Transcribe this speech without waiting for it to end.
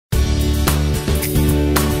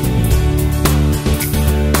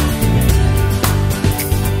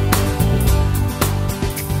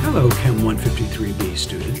153B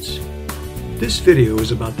students. This video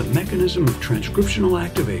is about the mechanism of transcriptional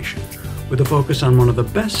activation with a focus on one of the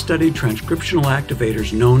best studied transcriptional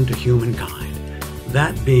activators known to humankind,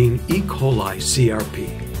 that being E. coli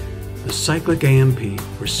CRP, the cyclic AMP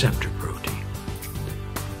receptor protein.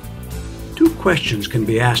 Two questions can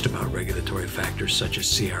be asked about regulatory factors such as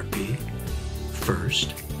CRP.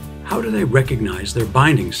 First, how do they recognize their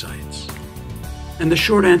binding sites? And the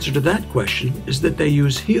short answer to that question is that they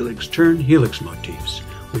use helix-turn-helix motifs,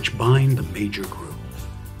 which bind the major groove.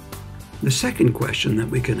 The second question that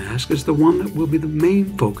we can ask is the one that will be the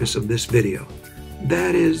main focus of this video.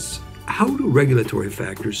 That is, how do regulatory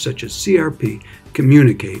factors such as CRP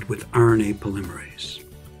communicate with RNA polymerase?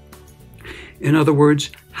 In other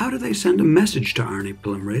words, how do they send a message to RNA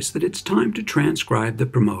polymerase that it's time to transcribe the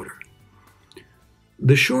promoter?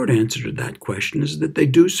 The short answer to that question is that they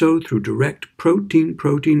do so through direct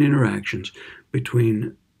protein-protein interactions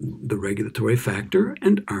between the regulatory factor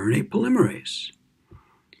and RNA polymerase.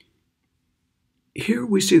 Here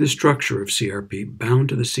we see the structure of CRP bound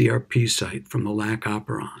to the CRP site from the lac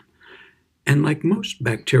operon. And like most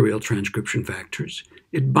bacterial transcription factors,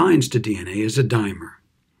 it binds to DNA as a dimer.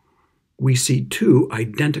 We see two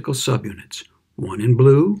identical subunits, one in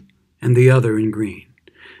blue and the other in green,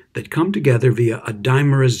 that come together via a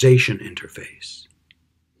dimerization interface.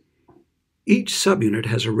 Each subunit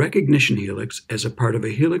has a recognition helix as a part of a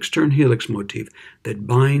helix-turn-helix motif that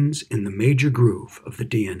binds in the major groove of the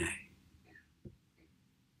DNA.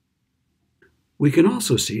 We can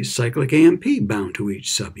also see cyclic AMP bound to each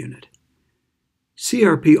subunit.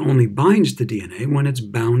 CRP only binds to DNA when it's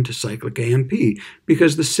bound to cyclic AMP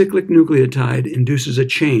because the cyclic nucleotide induces a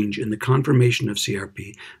change in the conformation of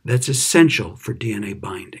CRP that's essential for DNA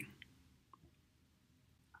binding.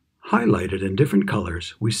 Highlighted in different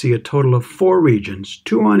colors, we see a total of 4 regions,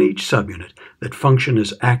 2 on each subunit, that function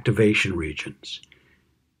as activation regions.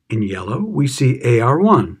 In yellow, we see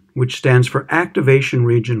AR1, which stands for Activation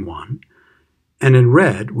Region 1, and in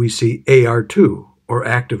red, we see AR2, or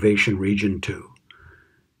Activation Region 2.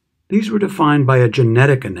 These were defined by a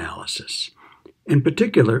genetic analysis. In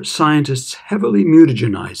particular, scientists heavily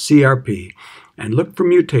mutagenized CRP and looked for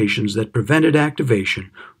mutations that prevented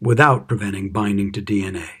activation without preventing binding to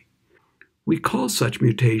DNA. We call such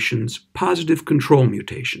mutations positive control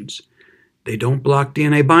mutations. They don't block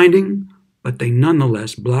DNA binding, but they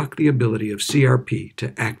nonetheless block the ability of CRP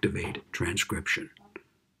to activate transcription.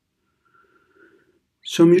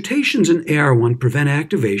 So mutations in AR1 prevent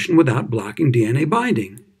activation without blocking DNA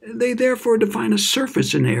binding. They therefore define a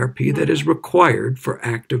surface in ARP that is required for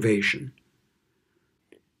activation.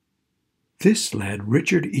 This led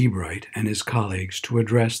Richard Ebright and his colleagues to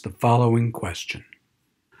address the following question.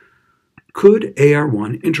 Could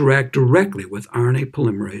AR1 interact directly with RNA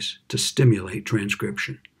polymerase to stimulate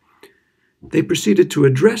transcription? They proceeded to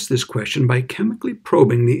address this question by chemically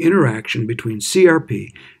probing the interaction between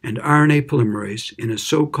CRP and RNA polymerase in a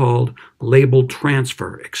so-called label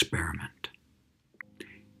transfer experiment.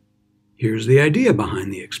 Here's the idea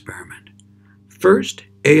behind the experiment. First,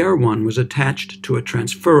 AR1 was attached to a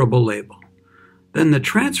transferable label. Then the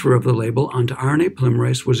transfer of the label onto RNA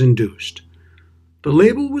polymerase was induced. The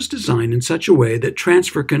label was designed in such a way that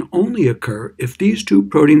transfer can only occur if these two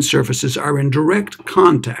protein surfaces are in direct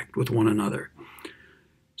contact with one another.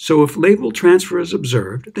 So if label transfer is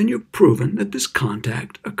observed, then you've proven that this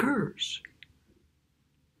contact occurs.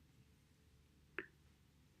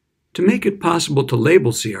 To make it possible to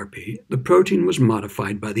label CRP, the protein was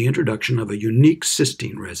modified by the introduction of a unique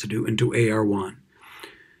cysteine residue into AR1.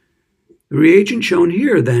 The reagent shown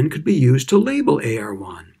here, then, could be used to label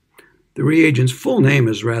AR1. The reagent's full name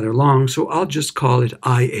is rather long, so I'll just call it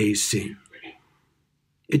IAC.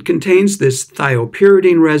 It contains this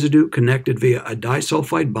thiopyridine residue connected via a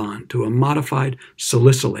disulfide bond to a modified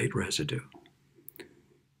salicylate residue.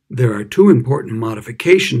 There are 2 important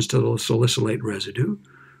modifications to the salicylate residue.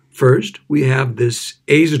 First, we have this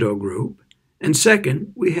azido group, and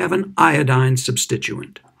second, we have an iodine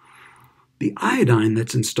substituent. The iodine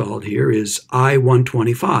that's installed here is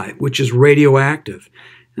I-125, which is radioactive,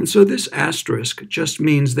 and so this asterisk just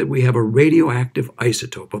means that we have a radioactive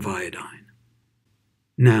isotope of iodine.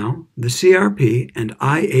 Now, the CRP and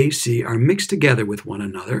IAC are mixed together with one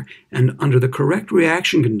another, and under the correct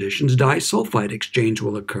reaction conditions, disulfide exchange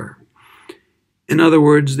will occur. In other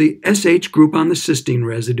words, the SH group on the cysteine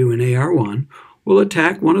residue in AR1 will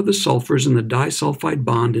attack one of the sulfurs in the disulfide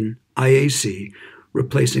bond in IAC,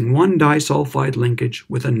 replacing one disulfide linkage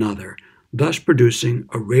with another, thus producing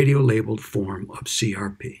a radiolabeled form of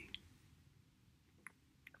CRP.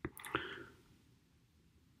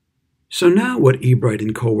 So now what Ebright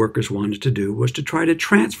and co-workers wanted to do was to try to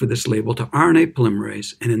transfer this label to RNA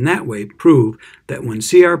polymerase and in that way prove that when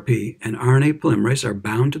CRP and RNA polymerase are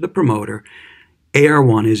bound to the promoter,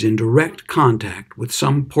 AR1 is in direct contact with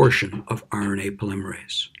some portion of RNA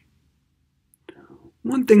polymerase.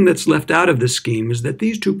 One thing that's left out of this scheme is that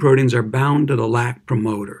these two proteins are bound to the LAC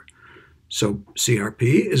promoter. So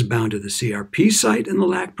CRP is bound to the CRP site in the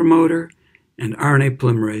LAC promoter, and RNA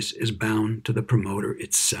polymerase is bound to the promoter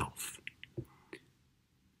itself.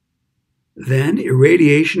 Then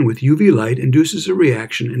irradiation with UV light induces a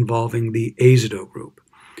reaction involving the azido group.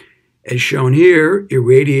 As shown here,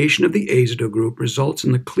 irradiation of the azido group results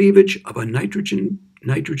in the cleavage of a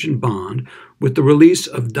nitrogen-nitrogen bond with the release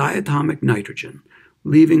of diatomic nitrogen,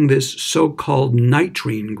 leaving this so-called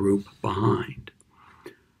nitrene group behind.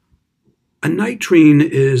 A nitrene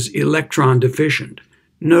is electron deficient.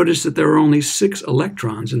 Notice that there are only 6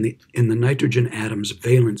 electrons in the nitrogen atom's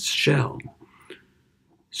valence shell.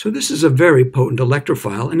 So this is a very potent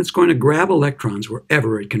electrophile, and it's going to grab electrons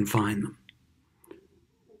wherever it can find them.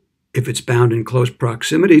 If it's bound in close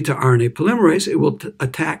proximity to RNA polymerase, it will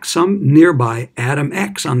attack some nearby atom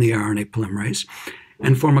X on the RNA polymerase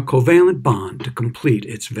and form a covalent bond to complete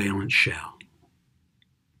its valence shell.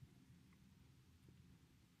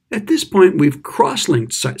 At this point, we've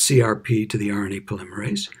cross-linked CRP to the RNA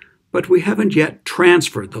polymerase, but we haven't yet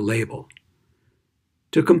transferred the label.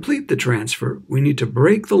 To complete the transfer, we need to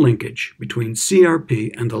break the linkage between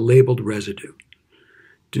CRP and the labeled residue.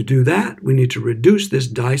 To do that, we need to reduce this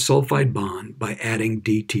disulfide bond by adding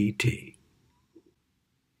DTT.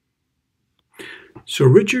 So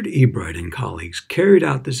Richard Ebright and colleagues carried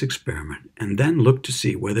out this experiment and then looked to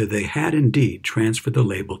see whether they had indeed transferred the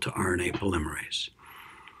label to RNA polymerase.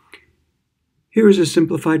 Here is a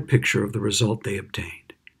simplified picture of the result they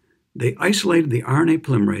obtained. They isolated the RNA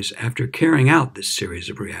polymerase after carrying out this series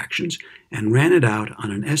of reactions and ran it out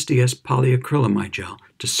on an SDS polyacrylamide gel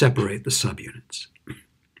to separate the subunits.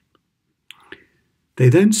 They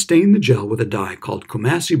then stained the gel with a dye called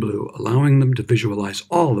Coomassie blue, allowing them to visualize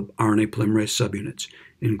all the RNA polymerase subunits,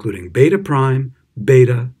 including beta prime,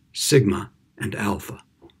 beta, sigma, and alpha.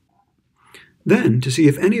 Then, to see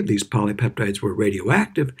if any of these polypeptides were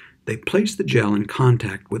radioactive, they placed the gel in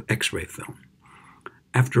contact with X-ray film.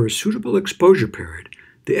 After a suitable exposure period,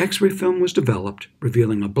 the X-ray film was developed,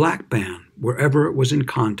 revealing a black band wherever it was in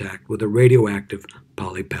contact with a radioactive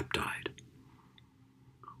polypeptide.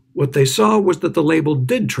 What they saw was that the label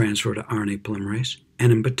did transfer to RNA polymerase,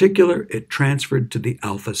 and in particular, it transferred to the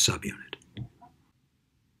alpha subunit.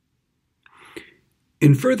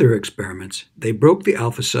 In further experiments, they broke the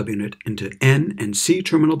alpha subunit into N and C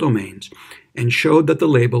terminal domains and showed that the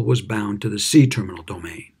label was bound to the C terminal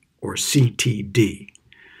domain, or CTD.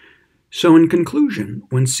 So in conclusion,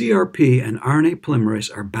 when CRP and RNA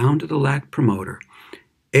polymerase are bound to the LAC promoter,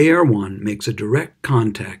 AR1 makes a direct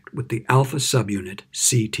contact with the alpha subunit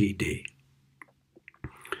CTD.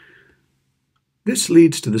 This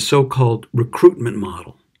leads to the so-called recruitment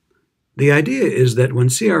model. The idea is that when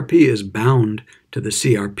CRP is bound to the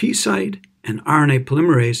CRP site and RNA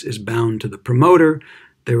polymerase is bound to the promoter,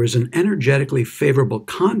 there is an energetically favorable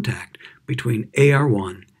contact between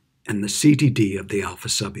AR1 and the CTD of the alpha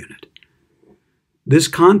subunit. This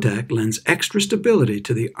contact lends extra stability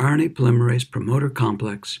to the RNA polymerase promoter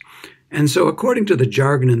complex, and so according to the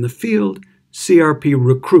jargon in the field, CRP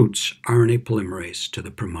recruits RNA polymerase to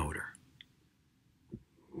the promoter.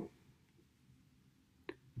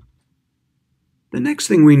 The next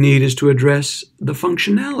thing we need is to address the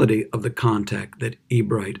functionality of the contact that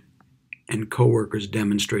Ebright and co-workers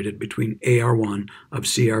demonstrated between AR1 of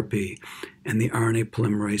CRP and the RNA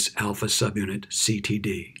polymerase alpha subunit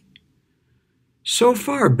CTD. So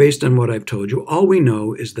far, based on what I've told you, all we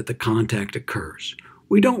know is that the contact occurs.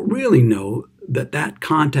 We don't really know that that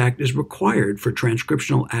contact is required for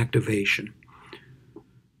transcriptional activation.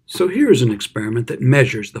 So here's an experiment that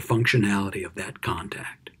measures the functionality of that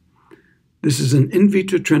contact. This is an in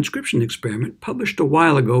vitro transcription experiment published a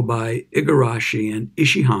while ago by Igarashi and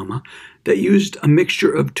Ishihama that used a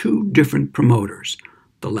mixture of 2 different promoters,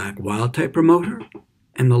 the LAC wild-type promoter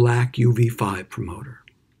and the LAC UV5 promoter.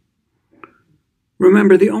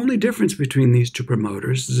 Remember, the only difference between these 2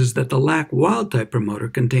 promoters is that the LAC wild-type promoter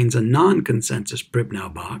contains a non-consensus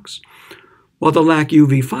Pribnow box, while the LAC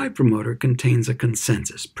UV5 promoter contains a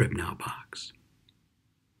consensus Pribnow box.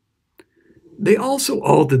 They also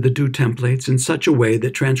altered the 2 templates in such a way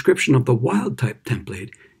that transcription of the wild-type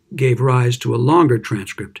template gave rise to a longer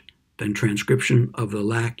transcript than transcription of the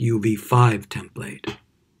LAC UV5 template.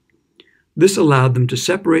 This allowed them to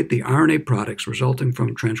separate the RNA products resulting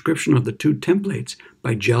from transcription of the 2 templates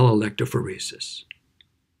by gel electrophoresis.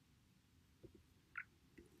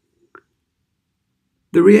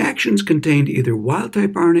 The reactions contained either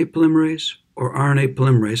wild-type RNA polymerase or RNA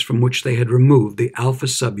polymerase from which they had removed the alpha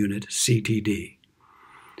subunit CTD.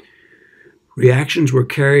 Reactions were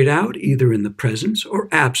carried out either in the presence or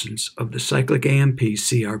absence of the cyclic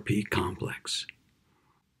AMP-CRP complex.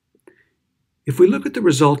 If we look at the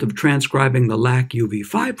result of transcribing the LAC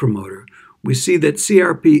UV5 promoter, we see that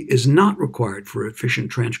CRP is not required for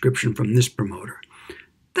efficient transcription from this promoter.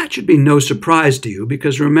 That should be no surprise to you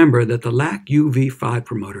because remember that the LAC UV5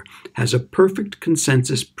 promoter has a perfect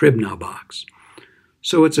consensus PRIBNOW box.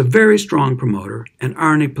 So it's a very strong promoter, and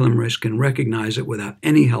RNA polymerase can recognize it without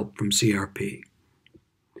any help from CRP.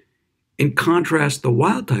 In contrast, the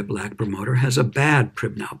wild-type LAC promoter has a bad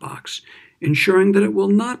PRIBNOW box, ensuring that it will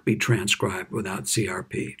not be transcribed without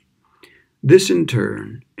CRP. This, in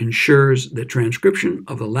turn, ensures that transcription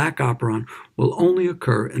of the LAC operon will only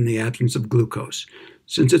occur in the absence of glucose,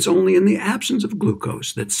 since it's only in the absence of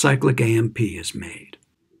glucose that cyclic AMP is made.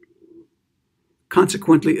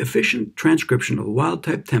 Consequently, efficient transcription of a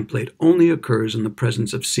wild-type template only occurs in the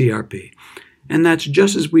presence of CRP, and that's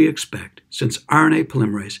just as we expect, since RNA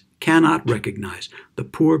polymerase cannot recognize the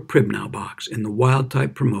poor PRIBNOW box in the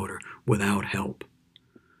wild-type promoter without help.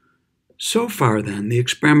 So far, then, the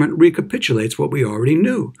experiment recapitulates what we already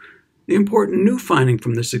knew. The important new finding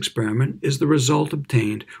from this experiment is the result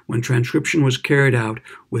obtained when transcription was carried out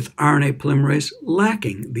with RNA polymerase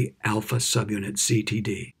lacking the alpha subunit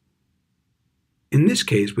CTD. In this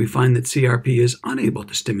case, we find that CRP is unable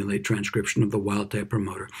to stimulate transcription of the wild-type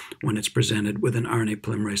promoter when it's presented with an RNA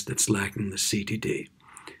polymerase that's lacking the CTD.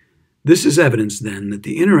 This is evidence, then, that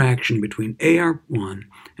the interaction between AR1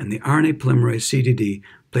 and the RNA polymerase CTD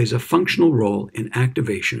plays a functional role in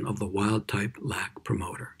activation of the wild-type LAC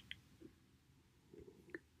promoter.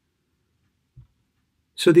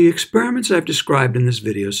 So the experiments I've described in this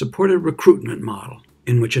video support a recruitment model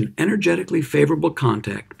in which an energetically favorable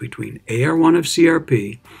contact between AR1 of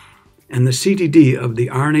CRP and the CTD of the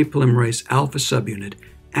RNA polymerase alpha subunit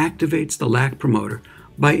activates the LAC promoter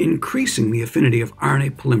by increasing the affinity of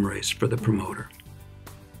RNA polymerase for the promoter.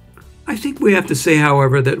 I think we have to say,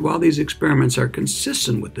 however, that while these experiments are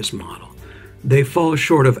consistent with this model, they fall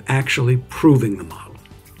short of actually proving the model.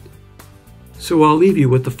 So I'll leave you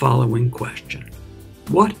with the following question.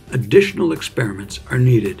 What additional experiments are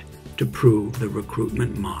needed to prove the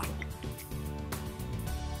recruitment model?